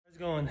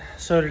Going.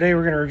 So today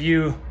we're going to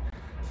review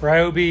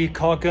Ryobi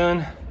caulk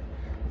gun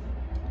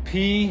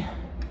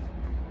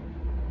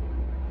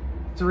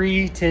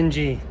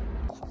P310G.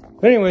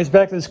 But anyways,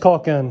 back to this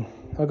caulk gun.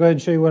 I'll go ahead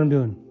and show you what I'm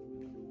doing.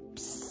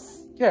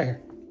 Get out of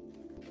here.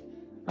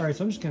 All right,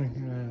 so I'm just gonna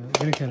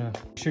kind of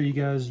show you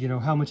guys,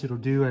 how much it'll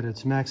do at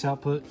its max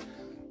output.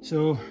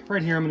 So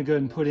right here, I'm gonna go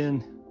ahead and put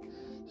in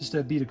just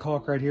a bead of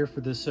caulk right here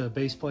for this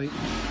base plate.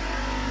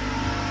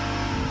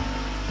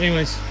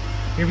 Anyways,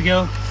 here we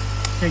go.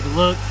 Take a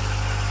look.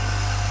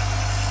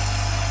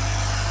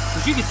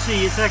 As you can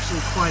see, it's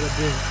actually quite a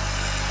bit.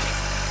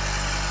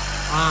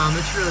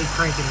 It's really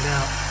cranking it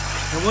out.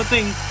 And one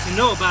thing to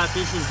know about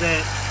this is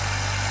that,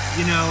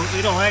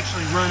 it'll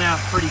actually run out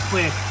pretty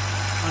quick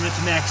on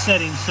its max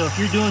setting. So if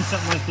you're doing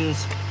something like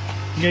this,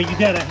 you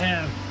gotta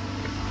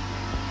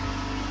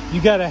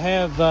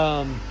have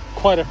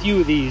quite a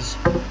few of these.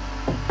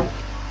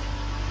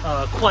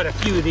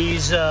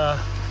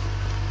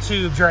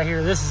 Tubes right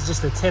here. This is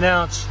just a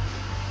 10-ounce.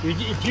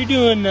 If you're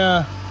doing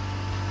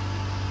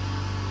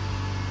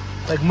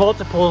like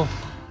multiple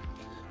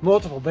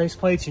base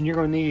plates, and you're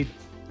going to need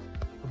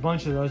a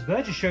bunch of those. But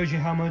that just shows you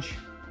how much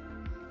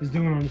is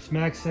doing on its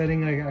max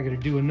setting. I got to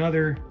do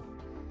another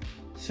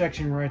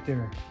section right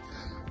there.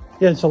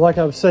 Yeah, so like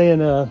I was saying,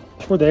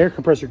 before the air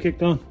compressor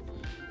kicked on,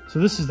 so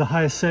this is the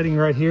highest setting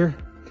right here.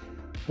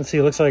 Let's see,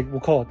 it looks like we'll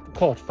call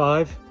it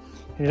 5,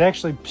 and it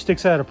actually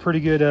sticks out a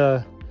pretty good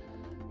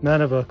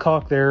amount of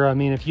caulk there. I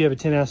mean, if you have a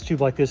 10-ounce tube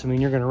like this, I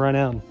mean, you're going to run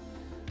out in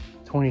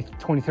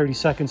 20-30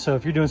 seconds. So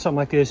if you're doing something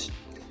like this,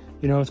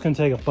 it's going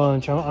to take a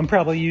bunch. I'm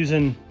probably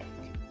using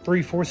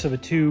 3/4 of a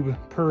tube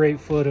per 8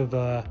 foot of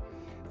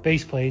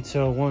base plate.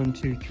 So 1,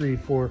 2, 3,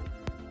 4.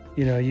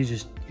 You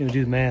just do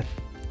the math.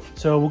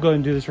 So we'll go ahead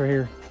and do this right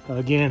here.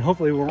 Again,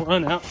 hopefully we'll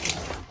run out.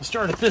 We'll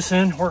start at this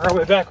end, work our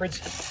way backwards.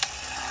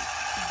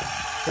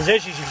 Because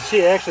as you can see,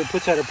 it actually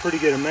puts out a pretty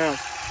good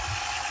amount.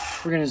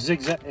 We're going to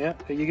zigzag. Yeah,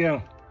 there you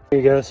go. There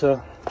you go.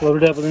 So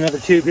load it up with another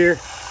tube here.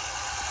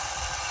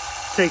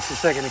 Takes a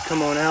second to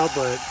come on out,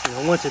 but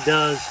once it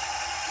does,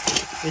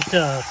 it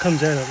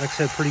comes out at, like I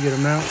said, pretty good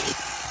amount.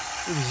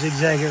 We'll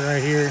zigzag it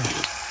right here.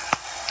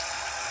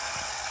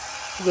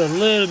 We'll go a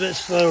little bit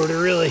slower to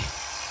really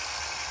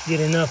get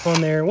enough on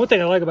there. One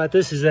thing I like about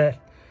this is that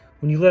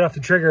when you let off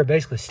the trigger, it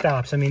basically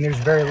stops. I mean, there's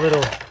very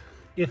little,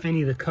 if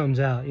any, that comes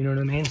out. You know what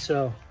I mean?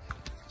 So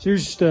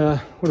here's just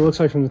what it looks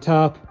like from the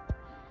top.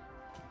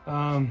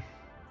 We'll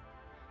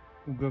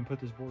go and put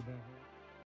this board down here.